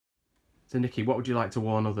So Nikki, what would you like to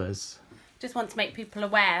warn others? Just want to make people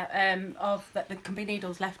aware of that there can be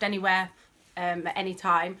needles left anywhere at any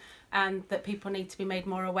time, and that people need to be made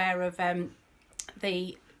more aware of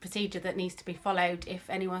the procedure that needs to be followed if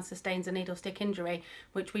anyone sustains a needle stick injury,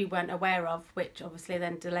 which we weren't aware of, which obviously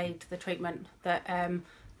then delayed the treatment that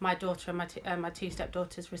my daughter and my two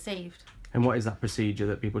stepdaughters received. And what is that procedure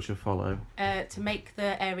that people should follow? To make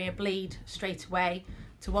the area bleed straight away,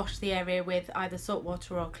 to wash the area with either salt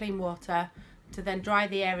water or clean water, to then dry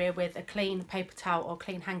the area with a clean paper towel or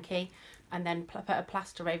clean hanky, and then put a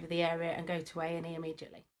plaster over the area and go to A&E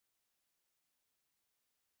immediately.